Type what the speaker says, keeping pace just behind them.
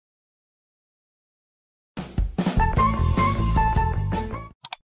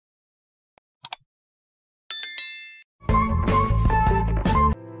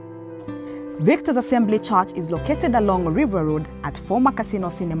Victor's Assembly Church is located along River Road at former Casino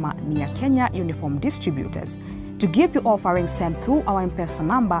Cinema near Kenya Uniform Distributors. To give your offering, send through our M-Pesa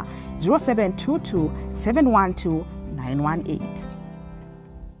number 0722 712 918.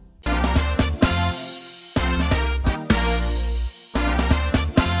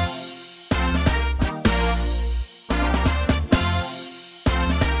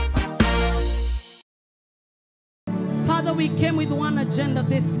 Father, we came with one agenda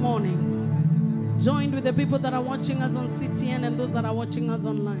this morning, joined with the people that are watching us on CTN and those that are watching us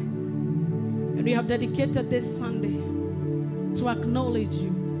online. And we have dedicated this Sunday to acknowledge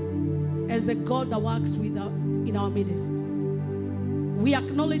you as a God that works in our midst. We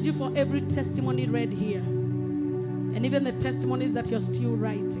acknowledge you for every testimony read here, and even the testimonies that you're still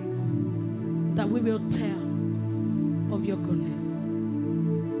writing, that we will tell of your goodness.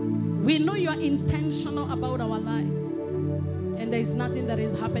 We know you are intentional about our lives, and there is nothing that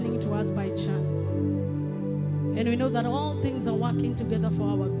is happening to us by chance. And we know that all things are working together for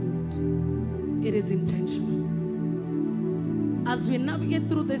our good. It is intentional. As we navigate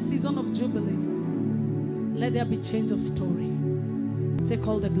through the season of Jubilee, let there be change of story. Take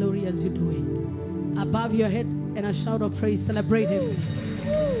all the glory as you do it. Above your head and a shout of praise. Celebrate him.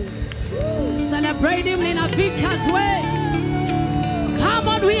 Celebrate him in a victor's way. Come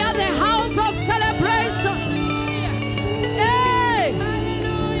on, we are the house of celebration. Hey!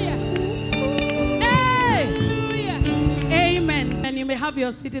 Hey! Amen. And you may have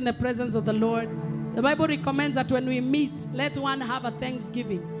your seat in the presence of the Lord. The Bible recommends that when we meet, let one have a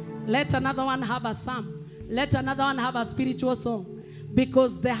thanksgiving. Let another one have a psalm. Let another one have a spiritual song.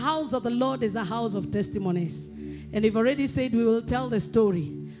 Because the house of the Lord is a house of testimonies. And we've already said we will tell the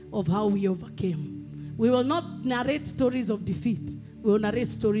story of how we overcame. We will not narrate stories of defeat. We will narrate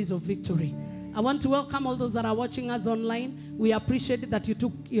stories of victory. I want to welcome all those that are watching us online. We appreciate that you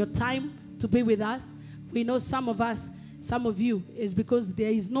took your time to be with us. We know some of you, is because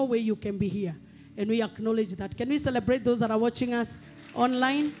there is no way you can be here. And we acknowledge that. Can we celebrate those that are watching us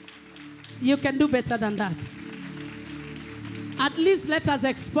online? You can do better than that. At least let us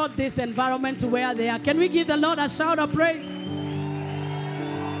export this environment to where they are. Can we give the Lord a shout of praise?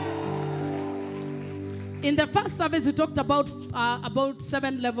 In the first service, we talked about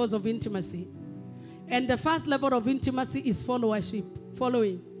 7 levels of intimacy. And the first level of intimacy is followership,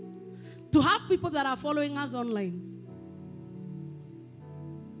 following. To have people that are following us online,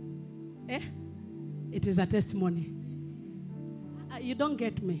 it is a testimony. You don't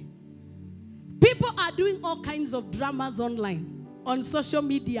get me. People are doing all kinds of dramas online, on social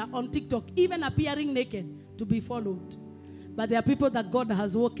media, on TikTok, even appearing naked to be followed. But there are people that God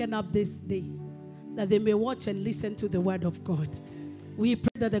has woken up this day, that they may watch and listen to the word of God. We pray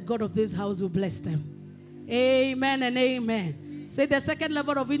that the God of this house will bless them. Amen and amen. Say the second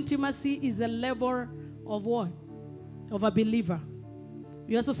level of intimacy is a level of what? Of a believer.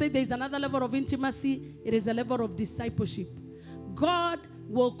 We also say there is another level of intimacy. It is a level of discipleship. God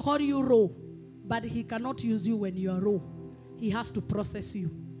will call you raw, but he cannot use you when you are raw. He has to process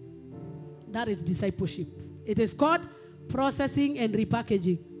you. That is discipleship. It is called processing and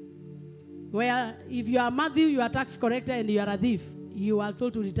repackaging. Where if you are Matthew, you are tax collector and you are a thief, you are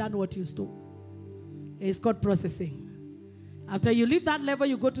told to return what you stole. It's called processing. After you leave that level,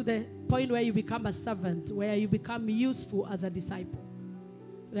 you go to the point where you become a servant, where you become useful as a disciple.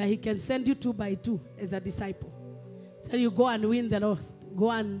 Where he can send you 2 by 2 as a disciple. Then you go and win the lost.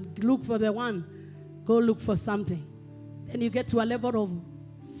 Go and look for the one. Go look for something. Then you get to a level of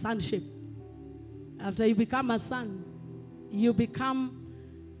sonship. After you become a son, you become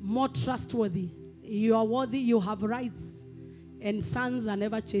more trustworthy. You are worthy, you have rights. And sons are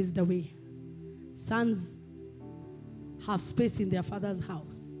never chased away. Sons have space in their father's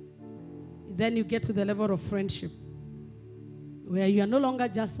house. Then you get to the level of friendship, where you are no longer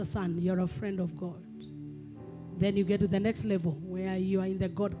just a son, you're a friend of God. Then you get to the next level, where you are in the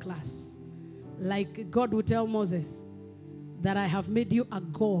God class. Like God would tell Moses, that I have made you a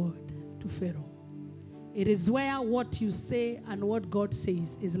God to Pharaoh. It is where what you say and what God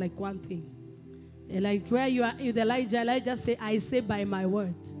says is like one thing. Like where you are with Elijah say, I say by my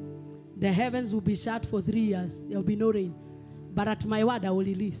word, the heavens will be shut for 3 years. There will be no rain. But at my word, I will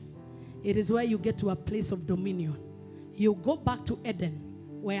release. It is where you get to a place of dominion. You go back to Eden,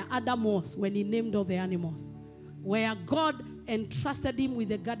 where Adam was when he named all the animals. Where God entrusted him with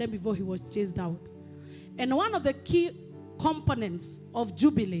the garden before he was chased out. And one of the key components of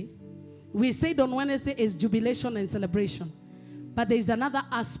Jubilee, we said on Wednesday, is jubilation and celebration. But there is another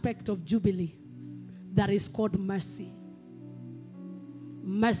aspect of Jubilee that is called mercy.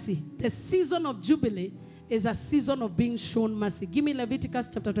 Mercy. The season of Jubilee is a season of being shown mercy. Give me Leviticus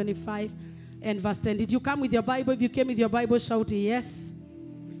chapter 25, and verse 10. Did you come with your Bible? If you came with your Bible, shout yes.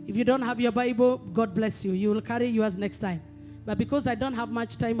 If you don't have your Bible, God bless you. You will carry yours next time. But because I don't have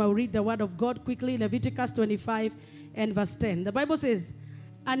much time, I'll read the word of God quickly. Leviticus 25 and verse 10. The Bible says,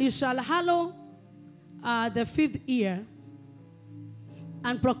 and you shall hallow the 5th year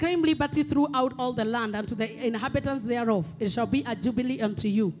and proclaim liberty throughout all the land unto the inhabitants thereof. It shall be a jubilee unto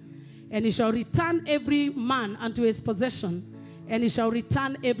you. And he shall return every man unto his possession, and he shall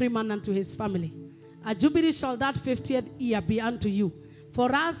return every man unto his family. A jubilee shall that 50th year be unto you.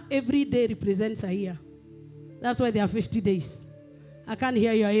 For us, every day represents a year. That's why there are 50 days. I can't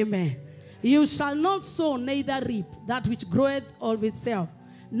hear your amen. You shall not sow, neither reap that which groweth of itself,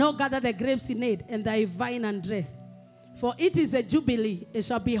 nor gather the grapes in it, and thy vine undressed. For it is a jubilee, it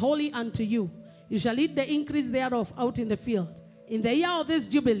shall be holy unto you. You shall eat the increase thereof out in the field. In the year of this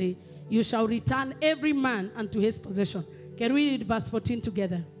jubilee, you shall return every man unto his possession. Can we read verse 14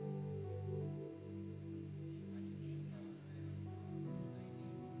 together?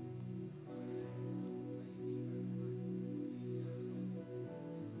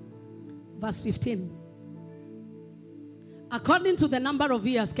 Verse 15. According to the number of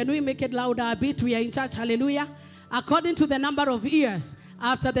years, can we make it louder a bit? We are in church, hallelujah. According to the number of years,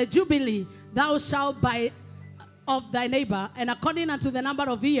 after the jubilee, thou shalt buy of thy neighbor, and according unto the number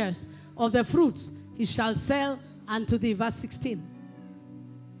of years of the fruits, he shall sell unto thee. Verse 16.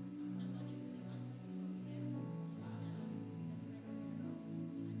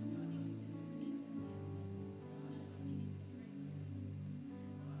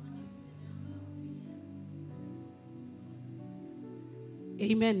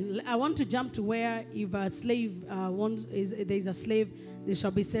 Amen. I want to jump to where if a slave there is a slave, they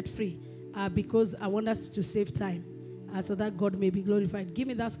shall be set free. Because I want us to save time so that God may be glorified. Give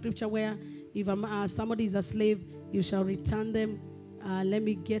me that scripture where if somebody is a slave, you shall return them. Let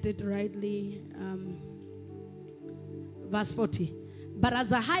me get it rightly. Verse 40. But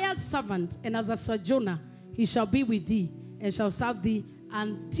as a hired servant and as a sojourner, he shall be with thee and shall serve thee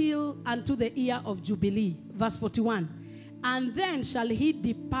unto the year of Jubilee. Verse 41. And then shall he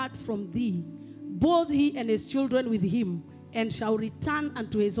depart from thee, both he and his children with him, and shall return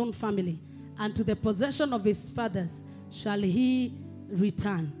unto his own family, and to the possession of his fathers shall he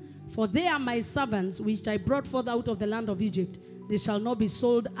return. For they are my servants, which I brought forth out of the land of Egypt. They shall not be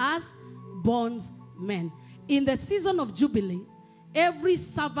sold as bondsmen. In the season of Jubilee, every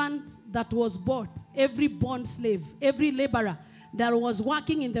servant that was bought, every bond slave, every laborer that was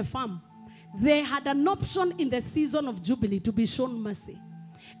working in the farm, they had an option in the season of Jubilee to be shown mercy.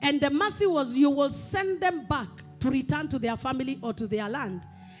 And the mercy was you will send them back to return to their family or to their land.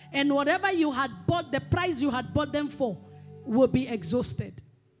 And whatever you had bought, the price you had bought them for, will be exhausted.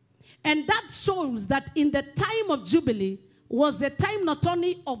 And that shows that in the time of Jubilee was the time not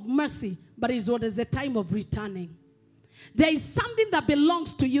only of mercy, but it was the time of returning. There is something that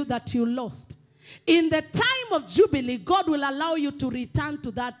belongs to you that you lost. In the time of Jubilee, God will allow you to return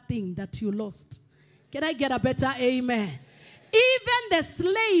to that thing that you lost. Can I get a better amen? Even the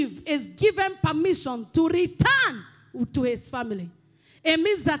slave is given permission to return to his family. It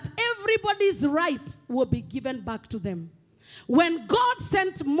means that everybody's right will be given back to them. When God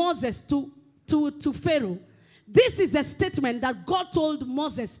sent Moses to Pharaoh, this is a statement that God told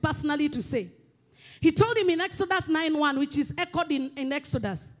Moses personally to say. He told him in Exodus 9:1, which is echoed in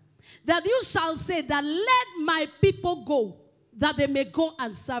Exodus, that you shall say that let my people go, that they may go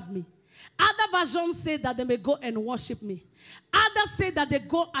and serve me. Other versions say that they may go and worship me. Others say that they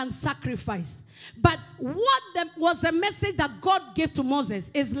go and sacrifice. But what was the message that God gave to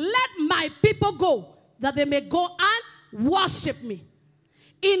Moses is let my people go, that they may go and worship me.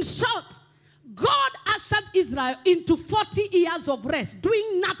 In short, God ushered Israel into 40 years of rest,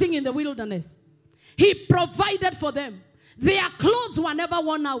 doing nothing in the wilderness. He provided for them. Their clothes were never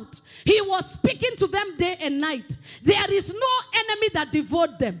worn out. He was speaking to them day and night. There is no enemy that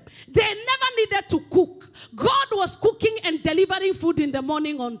devoured them. They never needed to cook. God was cooking and delivering food in the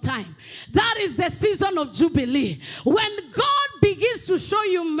morning on time. That is the season of Jubilee. When God begins to show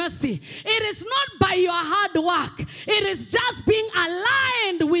you mercy, it is not by your hard work. It is just being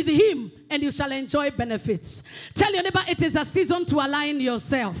aligned with Him, and you shall enjoy benefits. Tell your neighbor, it is a season to align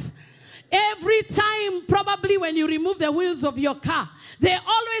yourself. Every time, probably when you remove the wheels of your car, they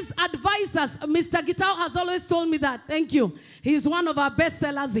always advise us. Mr. Gitao has always told me that. Thank you. He's one of our best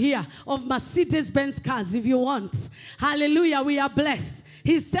sellers here of Mercedes-Benz cars, if you want. Hallelujah, we are blessed.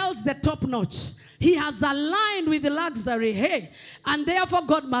 He sells the top notch. He has aligned with the luxury. Hey, and therefore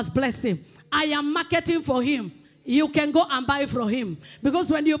God must bless him. I am marketing for him. you can go and buy from him. Because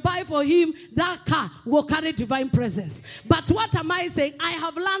when you buy for him, that car will carry divine presence. But what am I saying? I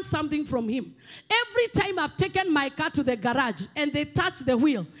have learned something from him. Every time I've taken my car to the garage and they touch the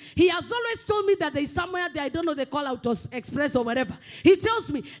wheel, he has always told me that there's somewhere there, I don't know, they call out express or whatever. He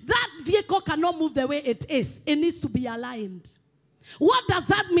tells me that vehicle cannot move the way it is. It needs to be aligned. What does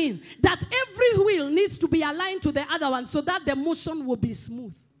that mean? That every wheel needs to be aligned to the other one so that the motion will be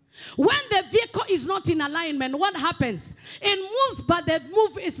smooth. When the vehicle is not in alignment, what happens? It moves, but the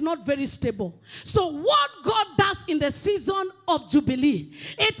move is not very stable. So what God does in the season of Jubilee,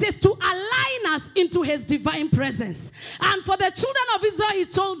 it is to align us into his divine presence. And for the children of Israel, he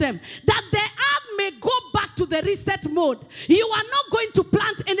told them that the earth may go back to the reset mode. You are not going to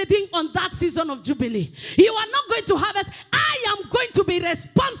plant anything on that season of Jubilee. You are not going to harvest. I am going to be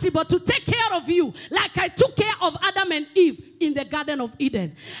responsible to take care of you like I took care of Adam and Eve in the Garden of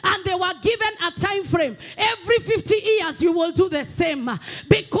Eden. And they were given a time frame. Every 50 years you will do the same.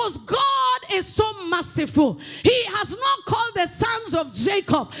 Because God is so merciful. He has not called the sons of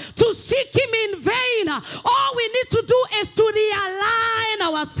Jacob to seek him in vain. All we need to do is to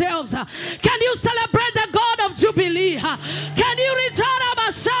realign ourselves. Can you celebrate the God of Jubilee? Can you return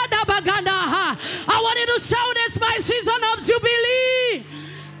Abashada Baganda? I want you to shout, it's my season of Jubilee.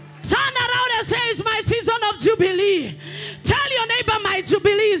 Turn around and say, it's my season of Jubilee. Tell your neighbor, my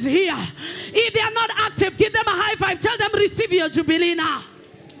Jubilee is here. If they are not active, give them a high five. Tell them, receive your Jubilee now.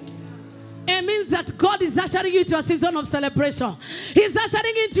 It means that God is ushering you into a season of celebration. He's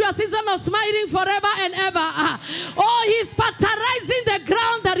ushering you into a season of smiling forever and ever. Oh, he's fertilizing the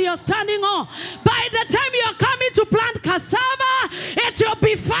ground that you're standing on. By the time you're coming to plant cassava, it will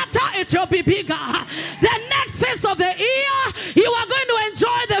be fatter, it will be bigger. The next phase of the year, you are going to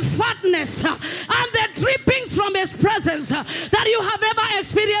enjoy the fatness and the drippings from his presence that you have never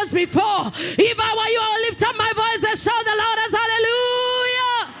experienced before. If I were you, I will lift up my voice and shout the loudest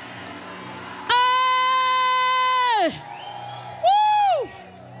hallelujah.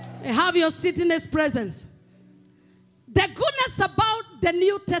 Have your seat in his presence. The goodness about the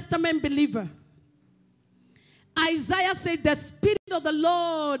New Testament believer. Isaiah said, the Spirit of the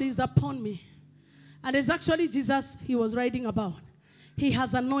Lord is upon me. And it's actually Jesus he was writing about. He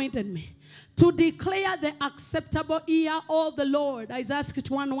has anointed me to declare the acceptable year of the Lord. Isaiah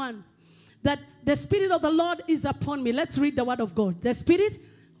 61:1. That the Spirit of the Lord is upon me. Let's read the word of God. The Spirit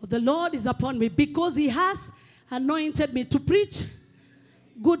of the Lord is upon me because he has anointed me to preach.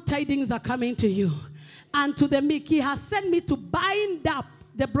 Good tidings are coming to you. And to the meek, he has sent me to bind up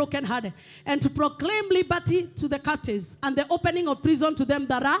the brokenhearted and to proclaim liberty to the captives and the opening of prison to them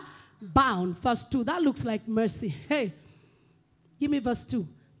that are bound. Verse 2, that looks like mercy. Hey, give me verse 2.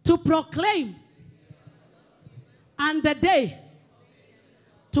 To proclaim and the day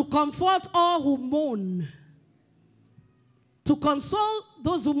to comfort all who mourn, to console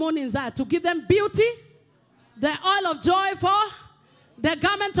those who mourn in Zion, to give them beauty, the oil of joy for the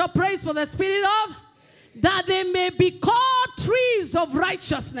garment of praise for the spirit of, that they may be called trees of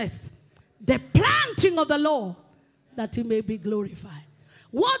righteousness, the planting of the Lord, that he may be glorified.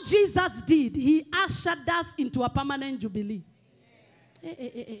 What Jesus did, he ushered us into a permanent jubilee.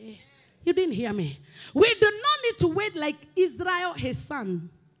 You didn't hear me. We do not need to wait like Israel, his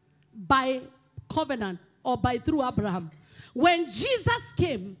son, by covenant or by through Abraham. When Jesus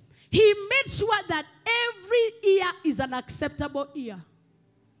came, he made sure that every year is an acceptable year.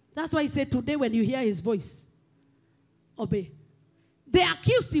 That's why he said, today when you hear his voice, obey. They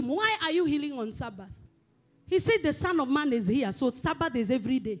accused him, why are you healing on Sabbath? He said, the Son of Man is here, so Sabbath is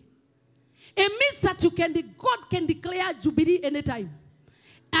every day. It means that God can declare Jubilee anytime.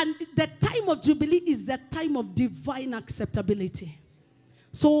 And the time of Jubilee is the time of divine acceptability.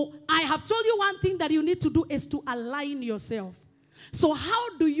 So I have told you one thing that you need to do is to align yourself. So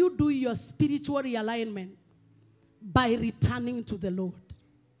how do you do your spiritual realignment? By returning to the Lord.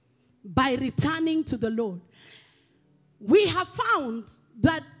 By returning to the Lord. We have found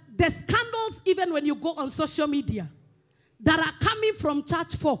that the scandals, even when you go on social media, that are coming from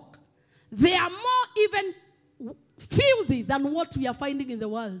church folk, they are more even filthy than what we are finding in the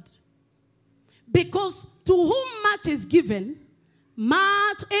world. Because to whom much is given,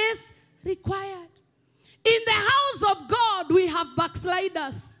 much is required. In the house of God, we have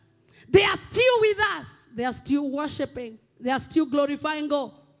backsliders. They are still with us. They are still worshiping. They are still glorifying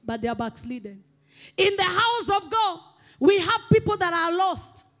God, but they are backslidden. In the house of God, we have people that are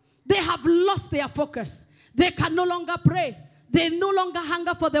lost. They have lost their focus. They can no longer pray. They no longer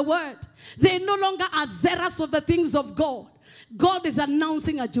hunger for the word. They no longer are zealous of the things of God. God is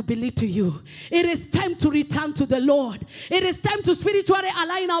announcing a jubilee to you. It is time to return to the Lord. It is time to spiritually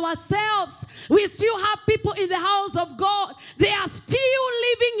align ourselves. We still have people in the house of God. They are still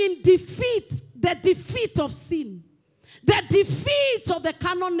living in defeat. The defeat of sin. The defeat of the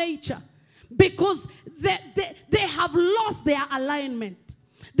carnal nature. Because they have lost their alignment.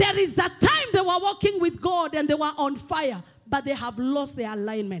 There is a time they were walking with God and they were on fire, but they have lost their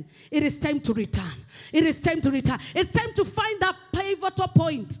alignment. It is time to return. It is time to return. It's time to find that pivotal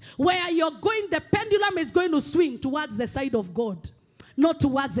point where you're going, the pendulum is going to swing towards the side of God. Not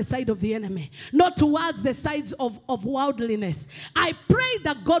towards the side of the enemy. Not towards the sides of worldliness. I pray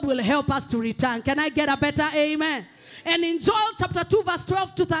that God will help us to return. Can I get a better amen? And in Joel chapter 2 verse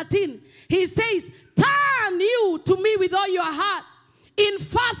 12 to 13, he says, turn you to me with all your heart, in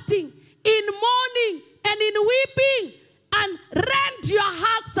fasting, in mourning, and in weeping, and rend your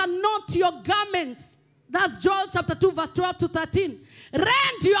hearts and not your garments. That's Joel chapter 2 verse 12 to 13.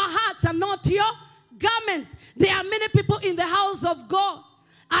 Rend your hearts and not your garments. There are many people in the house of God.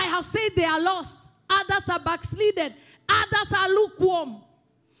 I have said they are lost. Others are backslidden. Others are lukewarm.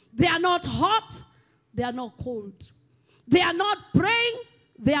 They are not hot. They are not cold. They are not praying.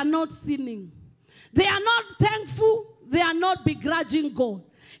 They are not sinning. They are not thankful. They are not begrudging God.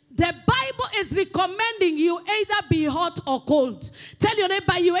 The Bible is recommending you either be hot or cold. Tell your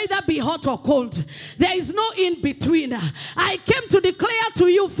neighbor, you either be hot or cold. There is no in between. I came to declare to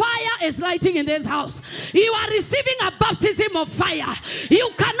you, fire is lighting in this house. You are receiving a baptism of fire. You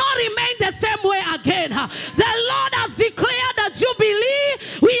cannot remain the same way again. The Lord has declared a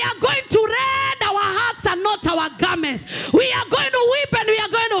jubilee. We are going to rend our hearts and not our garments. We are going to weep and we are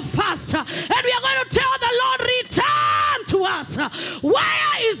going to fast. And we are going to tell the Lord, return to us.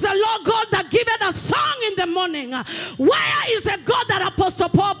 Where is the Lord God that giveth a song in the morning? Where is the God that Apostle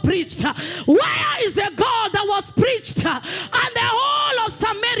Paul preached? Where is the God that was preached and the whole of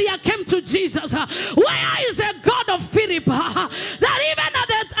Samaria came to Jesus? Where is the God of Philip that even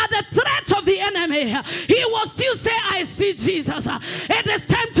at the threat of the enemy, he will still say, I see Jesus. It is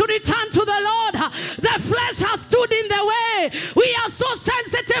time to return to the Lord. The flesh has stood in the way. We are so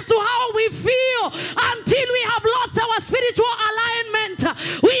sensitive to how we feel until we have lost our spiritual alignment.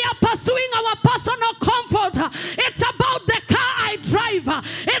 We are pursuing our personal comfort. It's about the car I drive.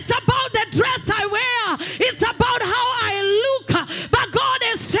 It's about the dress I wear. It's about how I look. But God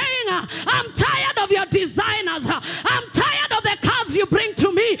is saying, I'm tired of your designers. I'm tired of the cars you bring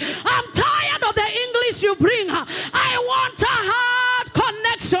to me. I'm tired of the English you bring. I want a heart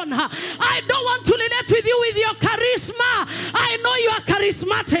connection. I don't want to relate with you with your charisma. I know you are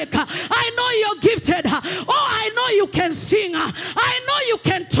charismatic. I know you're gifted. Oh, I know you can sing. I know you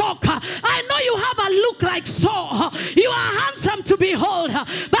can talk. I know you have a look like Saul. You are handsome to behold.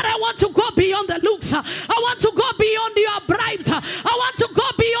 But I want to go beyond the looks. I want to go beyond your bribes. I want to go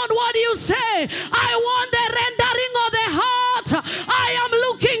beyond what you say. I want the rendering of the heart. I am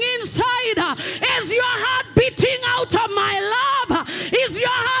looking inside. Is your heart beating out of my love? Is your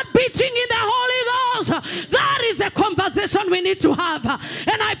heart beating in the Holy Ghost? That is a conversation we need to have.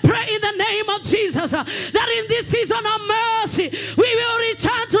 And I pray in the name of Jesus that in this season of mercy, we will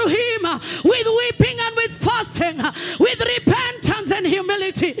return to him with weeping and with fasting, with repentance and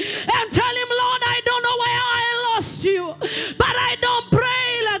humility, and tell him, Lord, I don't know where I lost you, but I don't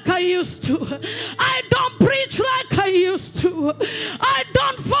pray like I used to. I don't preach like I used to. I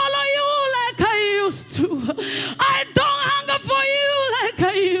don't follow you like I used to. I don't hunger for you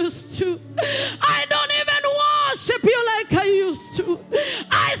like I used to. I don't even worship you like I used to.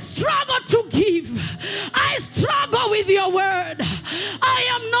 I struggle to give. I struggle with your word. I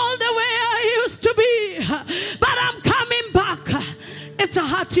am not the way I used to be, but I'm coming back. It's a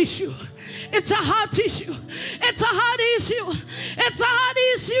heart issue. It's a heart issue. It's a heart issue. It's a heart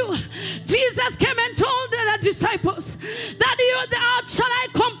issue. Jesus came and told the disciples that how shall I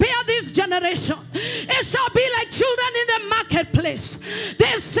compare this generation? It shall be like children in the marketplace.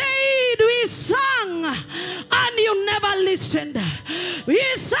 They said, we sang and you never listened. We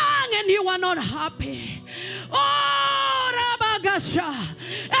sang and you were not happy. Oh, Rabagasha.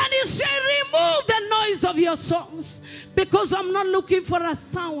 And he said, remove the noise of your songs, because I'm not looking for a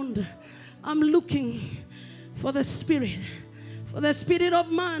sound. I'm looking for the Spirit. For the spirit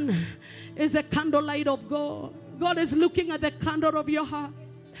of man is a candlelight of God. God is looking at the candle of your heart.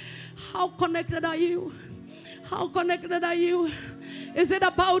 How connected are you? How connected are you? Is it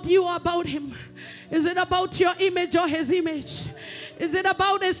about you or about him? Is it about your image or his image? Is it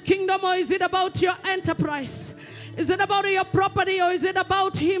about his kingdom or is it about your enterprise? Is it about your property or is it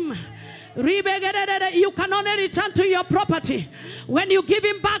about him? You can only return to your property when you give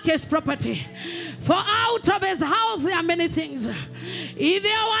him back his property. For For out of his house there are many things. If they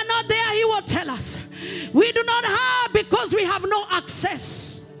were not there, he will tell us. We do not have because we have no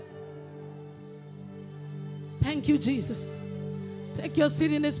access. Thank you, Jesus. Take your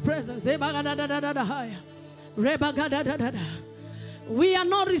seat in his presence. We are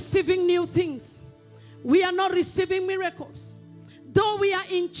not receiving new things. We are not receiving miracles. Though we are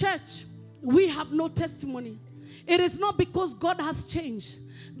in church, we have no testimony. It is not because God has changed,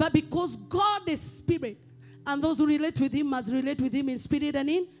 but because God is spirit. And those who relate with him must relate with him in spirit and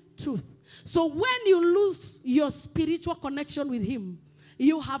in truth. So when you lose your spiritual connection with him,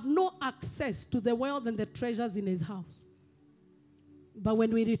 you have no access to the wealth and the treasures in his house. But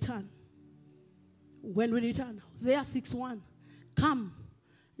when we return, Hosea 6:1, come,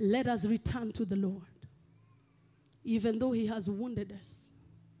 let us return to the Lord. Even though he has wounded us,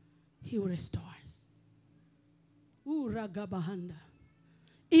 he will restore us.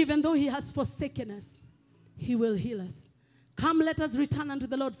 Even though he has forsaken us, he will heal us. Come, let us return unto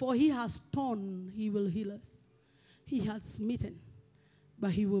the Lord, for he has torn, he will heal us. He has smitten,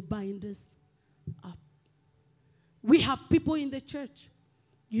 but he will bind us up. We have people in the church.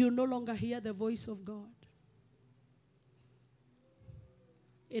 You no longer hear the voice of God.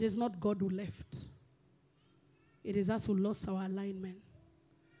 It is not God who left. It is us who lost our alignment.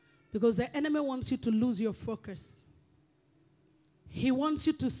 Because the enemy wants you to lose your focus. He wants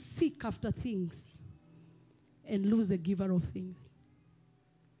you to seek after things and lose the giver of things.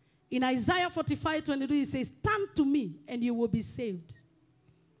 In Isaiah 45:22, he says, turn to me and you will be saved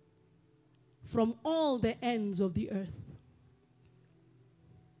from all the ends of the earth.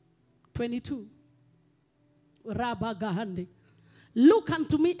 22. Look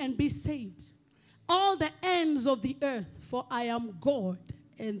unto me and be saved, all the ends of the earth, for I am God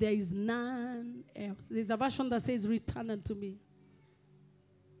and there is none else. There's a version that says, return unto me.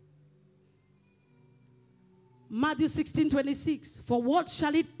 Matthew 16:26, for what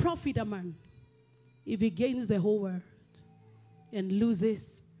shall it profit a man if he gains the whole world and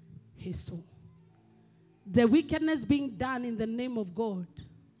loses his soul? The wickedness being done in the name of God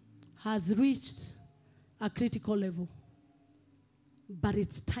has reached a critical level. But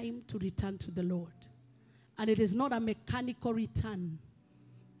it's time to return to the Lord. And it is not a mechanical return.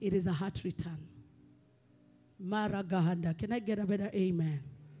 It is a heart return. Maragahanda. Can I get a better amen?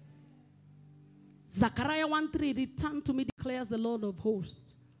 Zechariah 1:3, return to me, declares the Lord of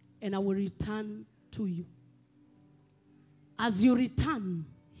hosts, and I will return to you. As you return,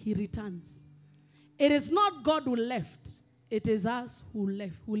 he returns. It is not God who left. It is us who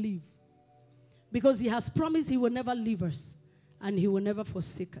live. Because he has promised he will never leave us and he will never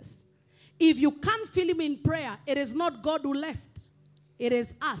forsake us. If you can't feel him in prayer, it is not God who left. It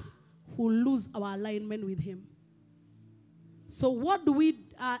is us who lose our alignment with him. So what do we,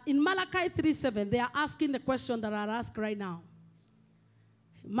 in Malachi 3:7, they are asking the question that I ask right now.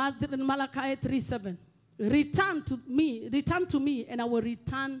 Malachi 3:7, return to me and I will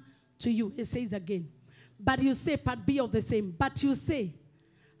return to you. It says again. But you say, part B of the same, but you say,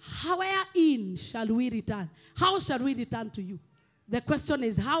 wherein shall we return? How shall we return to you? The question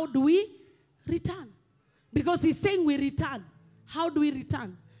is, how do we return? Because he's saying we return. How do we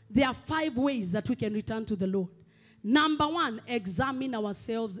return? There are 5 ways that we can return to the Lord. Number 1, examine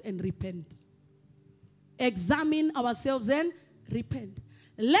ourselves and repent. Examine ourselves and repent.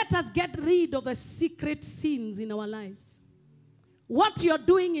 Let us get rid of the secret sins in our lives. What you're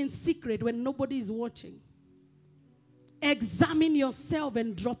doing in secret when nobody is watching. Examine yourself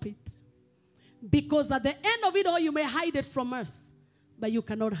and drop it. Because at the end of it all, you may hide it from us, but you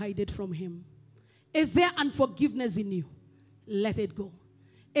cannot hide it from him. Is there unforgiveness in you? Let it go.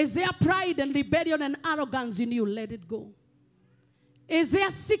 Is there pride and rebellion and arrogance in you? Let it go. Is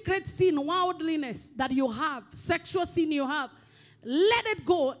there secret sin, worldliness that you have, sexual sin you have? Let it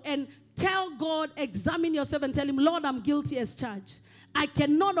go and tell God, examine yourself and tell him, Lord, I'm guilty as charged. I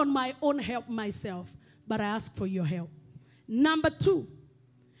cannot on my own help myself, but I ask for your help. Number 2,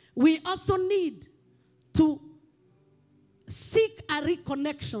 we also need to seek a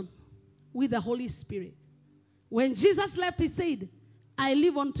reconnection with the Holy Spirit. When Jesus left, he said, I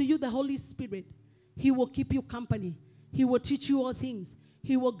leave unto you the Holy Spirit. He will keep you company. He will teach you all things.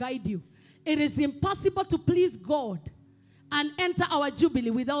 He will guide you. It is impossible to please God and enter our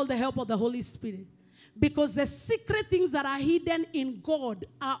Jubilee without the help of the Holy Spirit. Because the secret things that are hidden in God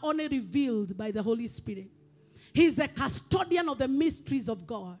are only revealed by the Holy Spirit. He's a custodian of the mysteries of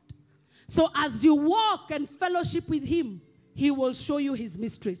God. So as you walk and fellowship with him, he will show you his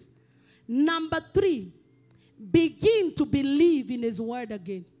mysteries. Number 3, begin to believe in his word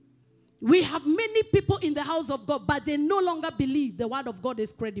again. We have many people in the house of God, but they no longer believe the word of God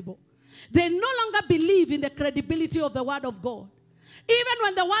is credible. They no longer believe in the credibility of the word of God. Even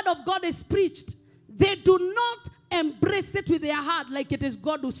when the word of God is preached, they do not embrace it with their heart like it is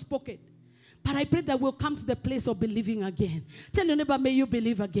God who spoke it. But I pray that we'll come to the place of believing again. Tell your neighbor, may you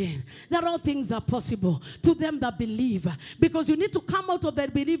believe again. That all things are possible to them that believe. Because you need to come out of the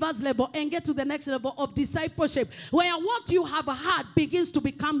believer's level and get to the next level of discipleship, where what you have heard begins to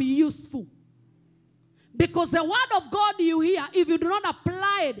become useful. Because the word of God you hear, if you do not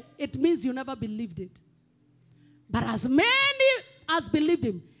apply it, it means you never believed it. But as many as believed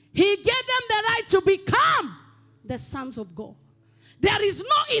him, he gave them the right to become the sons of God. There is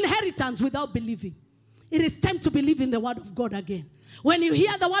no inheritance without believing. It is time to believe in the word of God again. When you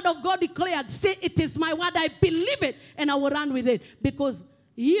hear the word of God declared, say, it is my word, I believe it, and I will run with it. Because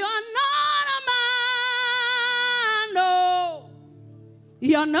you're not a man, no.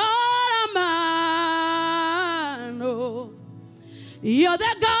 You're not a man, no. You're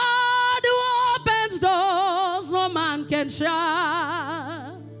the God who opens doors no man can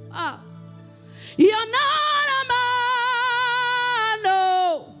shut. You're not a man,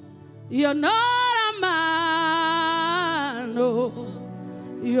 no. You're not a man, no.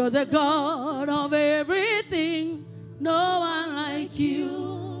 You're the God of everything, no one like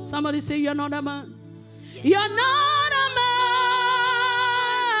you. Somebody say, you're not a man. You're not a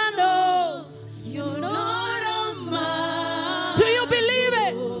man, no. You're not a man. Do you believe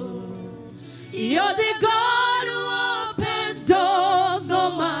it? You're the God who opens doors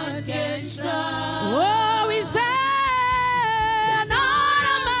no man can shut. Oh, we say, you're not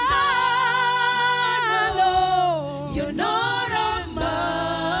a man, no. You're not a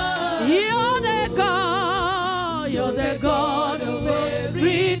man. You're the God of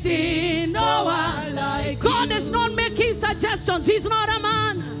everything, no one like you. God is not making suggestions. He's not a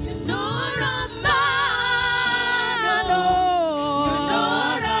man. You're not a man, no. You're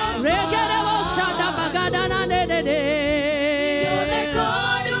not a man. You're the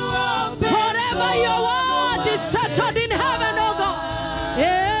God who opens Forever your word is settled in heaven, oh God.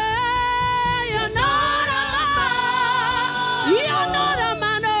 Yeah, you're not a man. You're not a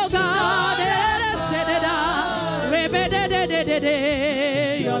man, oh God.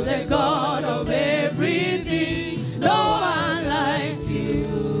 You're the God of everything, no one like you.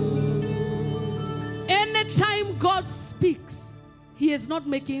 Anytime God speaks, he is not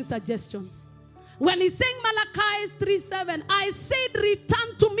making suggestions. When he's saying Malachi 3:7, I said,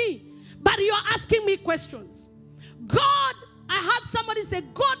 return to me. But you're asking me questions. God, I heard somebody say,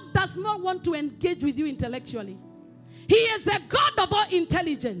 God does not want to engage with you intellectually. He is a God of all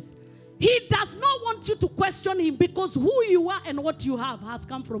intelligence. He does not want you to question him because who you are and what you have has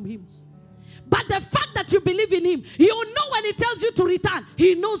come from him. But the fact that you believe in him, you know when he tells you to return,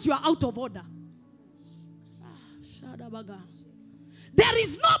 he knows you are out of order. There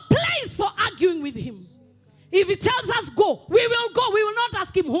is no place for arguing with him. If he tells us go, we will go. We will not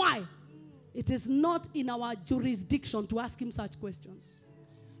ask him why. It is not in our jurisdiction to ask him such questions.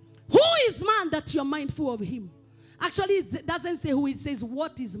 Who is man that you're mindful of him? Actually, it doesn't say who, it says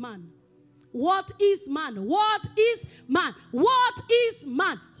what is man. What is man? What is man? What is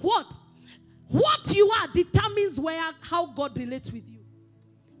man? What? What you are determines how God relates with you.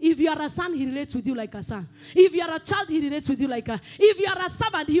 If you are a son, he relates with you like a son. If you are a child, he relates with you like a... If you are a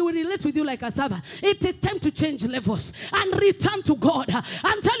servant, he will relate with you like a servant. It is time to change levels and return to God. And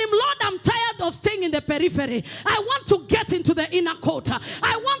tell him, Lord, I'm tired of staying in the periphery. I want to get into the inner court.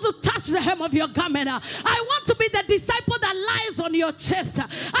 I want to touch the hem of your garment. I want to be the disciple that lies on your chest.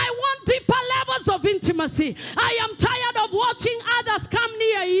 I want deeper levels of intimacy. I am tired of watching others come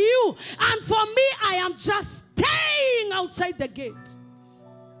near you. And for me, I am just staying outside the gate.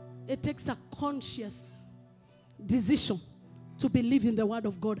 It takes a conscious decision to believe in the word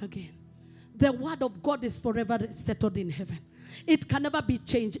of God again. The word of God is forever settled in heaven. It can never be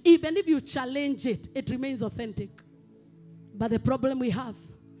changed. Even if you challenge it, it remains authentic. But the problem we have,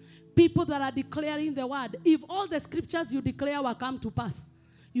 people that are declaring the word, if all the scriptures you declare will come to pass,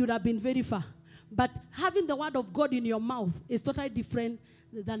 you would have been very far. But having the word of God in your mouth is totally different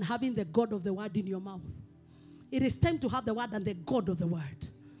than having the God of the word in your mouth. It is time to have the word and the God of the word.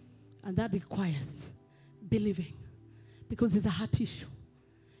 And that requires believing. Because it's a heart issue.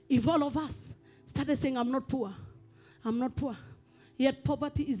 If all of us started saying, I'm not poor. I'm not poor. Yet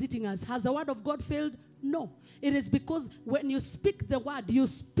poverty is eating us. Has the word of God failed? No. It is because when you speak the word, you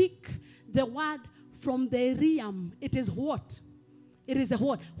speak the word from the realm. It is what? It is a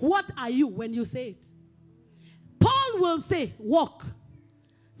what? What are you when you say it? Paul will say, walk.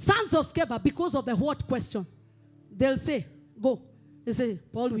 Sons of Sceva, because of the what question. They'll say, go. They say,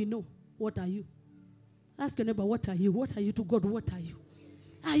 Paul, we know. What are you? Ask your neighbor, what are you? What are you to God? What are you?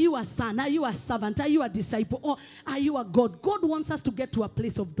 Are you a son? Are you a servant? Are you a disciple? Or are you a God? God wants us to get to a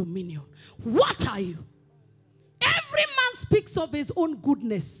place of dominion. What are you? Every man speaks of his own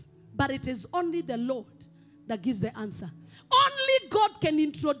goodness, but it is only the Lord that gives the answer. Only God can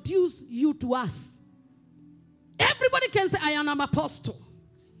introduce you to us. Everybody can say, I am an apostle.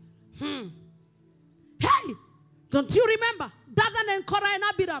 Hey, don't you remember? Dathan and Korah and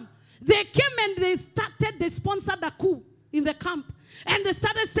Abiram, they came and they sponsored a coup in the camp. And they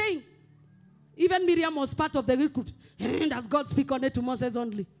started saying, even Miriam was part of the recruit. Does God speak on it to Moses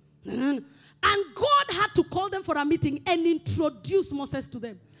only? And God had to call them for a meeting and introduce Moses to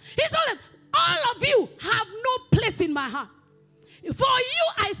them. He told them, all of you have no place in my heart. For you,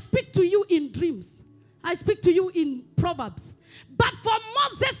 I speak to you in dreams. I speak to you in Proverbs. But for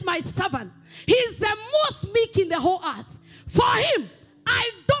Moses, my servant, he is the most meek in the whole earth. For him,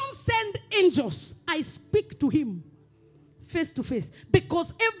 I don't send angels. I speak to him face to face.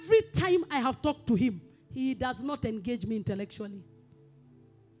 Because every time I have talked to him, he does not engage me intellectually.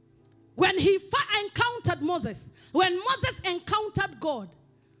 When he encountered Moses, when Moses encountered God,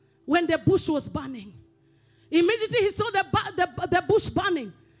 when the bush was burning, immediately he saw the bush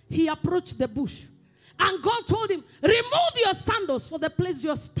burning. He approached the bush. And God told him, remove your sandals, for the place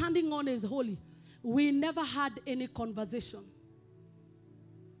you're standing on is holy. We never had any conversation.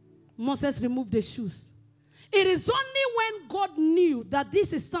 Moses removed his shoes. It is only when God knew that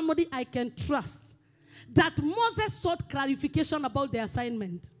this is somebody I can trust that Moses sought clarification about the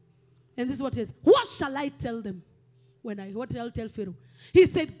assignment. And this is what he says. What shall I tell them? What shall I tell Pharaoh? He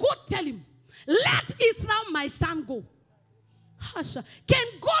said, go tell him, let Israel, my son, go. Hasha. Can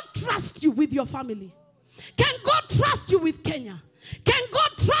God trust you with your family? Can God trust you with Kenya? Can God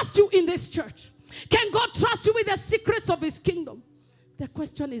trust you in this church? Can God trust you with the secrets of his kingdom? The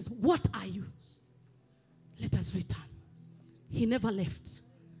question is, what are you? Let us return. He never left.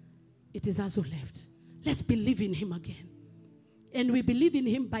 It is us who left. Let's believe in him again. And we believe in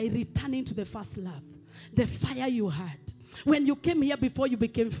him by returning to the first love. The fire you had. When you came here before you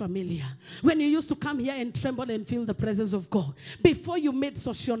became familiar. When you used to come here and tremble and feel the presence of God. Before you made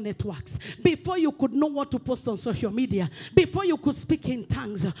social networks. Before you could know what to post on social media. Before you could speak in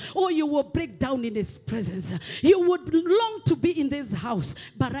tongues. Or you will break down in his presence. You would long to be in this house.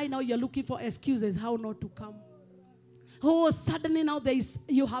 But right now you're looking for excuses how not to come. Oh, suddenly now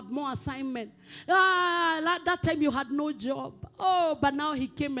you have more assignment. That time you had no job. Oh, but now he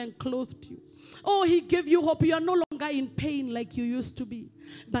came and clothed you. Oh, he gave you hope. You are no longer in pain like you used to be.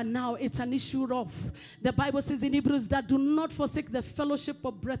 But now it's an issue of, the Bible says in Hebrews that do not forsake the fellowship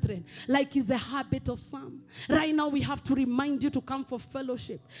of brethren, like is a habit of some. Right now we have to remind you to come for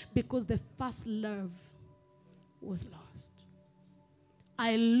fellowship because the first love was lost.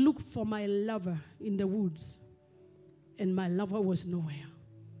 I looked for my lover in the woods and my lover was nowhere.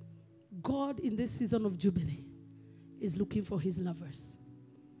 God in this season of Jubilee is looking for his lovers.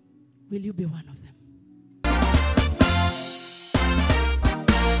 Will you be one of them?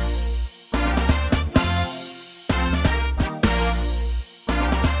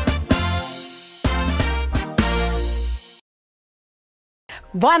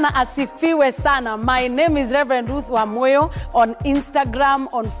 Bwana asifiwe sana. My name is Reverend Ruth Wamuyu on Instagram,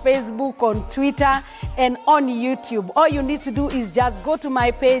 on Facebook, on Twitter, and on YouTube. All you need to do is just go to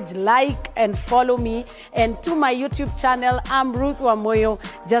my page, like and follow me. And to my YouTube channel, I'm Ruth Wamuyu.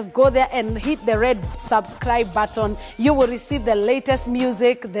 Just go there and hit the red subscribe button. You will receive the latest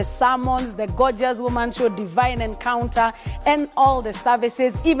music, the sermons, the Gorgeous Woman Show, Divine Encounter, and all the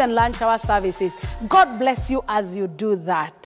services, even lunch hour services. God bless you as you do that.